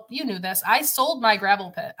 Well, you knew this. I sold my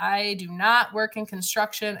gravel pit. I do not work in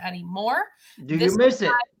construction anymore. Do you miss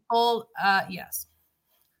it? Yes.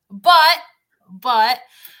 But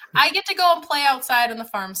I get to go and play outside on the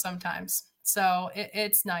farm sometimes. So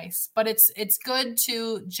it's nice, but it's good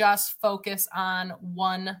to just focus on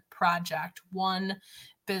one project, one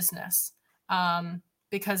business.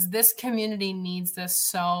 Because this community needs this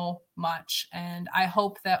so much. And I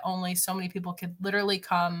hope that only so many people could literally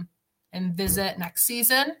come and visit next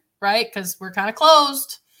season, right? Because we're kind of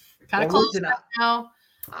closed right now.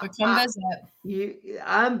 But come visit.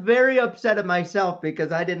 I'm very upset at myself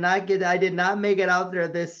because I did not make it out there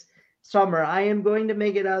this summer. I am going to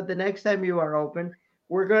make it out the next time you are open.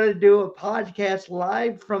 We're going to do a podcast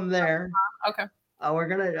live from there. Okay.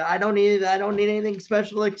 I don't need anything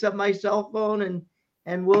special except my cell phone,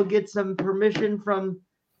 and we'll get some permission from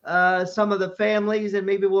some of the families, and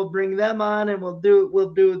maybe we'll bring them on, and we'll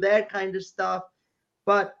do that kind of stuff.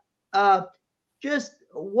 But just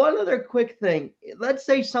one other quick thing. Let's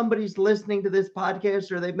say somebody's listening to this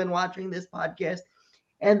podcast, or they've been watching this podcast,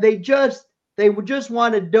 and they would just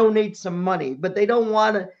want to donate some money, but they don't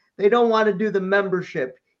want to do the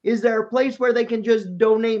membership. Is there a place where they can just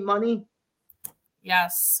donate money?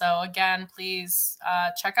 Yes. So again, please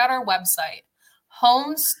check out our website,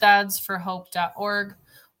 homesteadsforhope.org.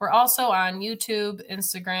 We're also on YouTube,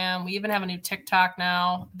 Instagram. We even have a new TikTok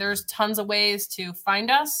now. There's tons of ways to find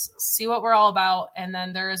us, see what we're all about. And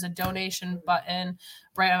then there is a donation button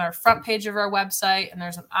right on our front page of our website. And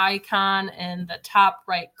there's an icon in the top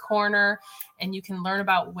right corner. And you can learn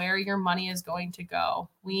about where your money is going to go.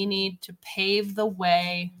 We need to pave the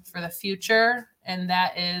way for the future. And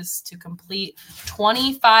that is to complete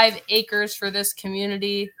 25 acres for this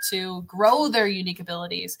community to grow their unique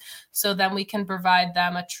abilities. So then we can provide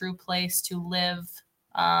them a true place to live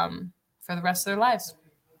for the rest of their lives.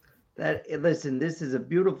 Listen, this is a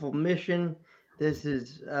beautiful mission. This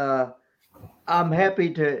is, I'm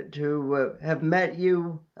happy to have met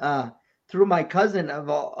you through my cousin of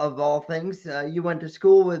all things. You went to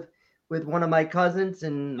school with one of my cousins,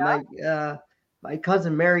 and yeah. My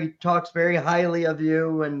cousin Mary talks very highly of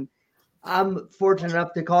you, and I'm fortunate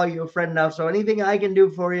enough to call you a friend now. So anything I can do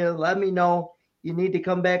for you, let me know. You need to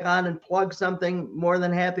come back on and plug something. More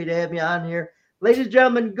than happy to have you on here. Ladies and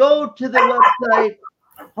gentlemen, go to the website,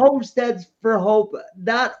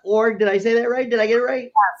 homesteadsforhope.org. Did I say that right? Did I get it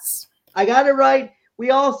right? Yes. I got it right. We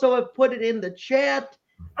also have put it in the chat.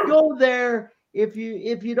 Go there. If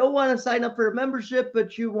you don't want to sign up for a membership,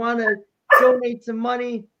 but you want to donate some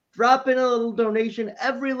money, drop in a little donation.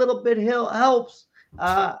 Every little bit helps.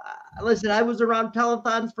 Listen, I was around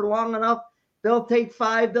telethons for long enough. They'll take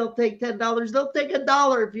 $5, they'll take $10, they'll take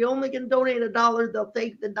 $1. If you only can donate $1, they'll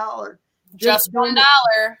take the $1. Just $1.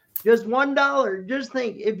 Just $1. Just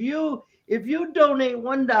think, if you donate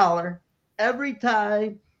 $1 every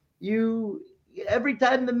time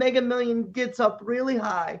the Mega Million gets up really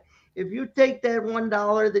high, if you take that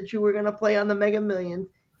 $1 that you were going to play on the Mega Millions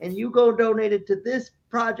and you go donate it to this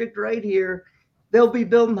project right here, they'll be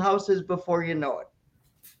building houses before you know it.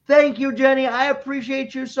 Thank you, Jenny. I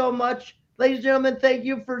appreciate you so much. Ladies and gentlemen, thank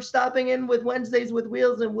you for stopping in with Wednesdays with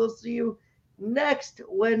Wheels, and we'll see you next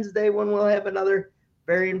Wednesday when we'll have another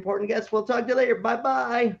very important guest. We'll talk to you later.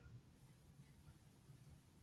 Bye-bye.